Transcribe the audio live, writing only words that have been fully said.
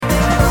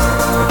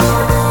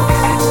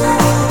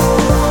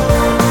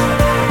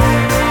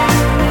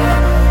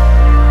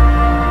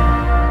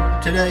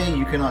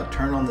cannot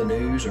turn on the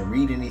news or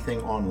read anything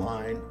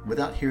online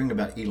without hearing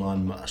about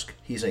Elon Musk.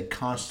 He's a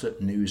constant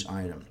news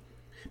item.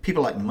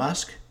 People like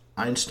Musk,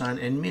 Einstein,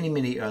 and many,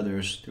 many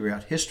others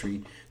throughout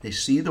history, they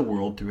see the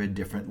world through a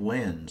different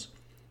lens.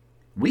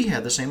 We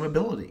have the same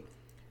ability.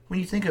 When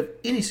you think of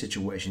any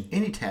situation,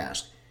 any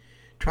task,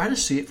 try to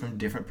see it from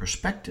different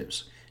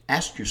perspectives.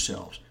 Ask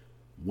yourselves,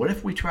 what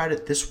if we tried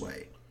it this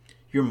way?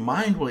 Your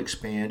mind will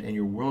expand and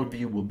your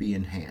worldview will be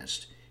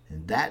enhanced.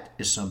 And that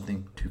is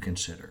something to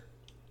consider.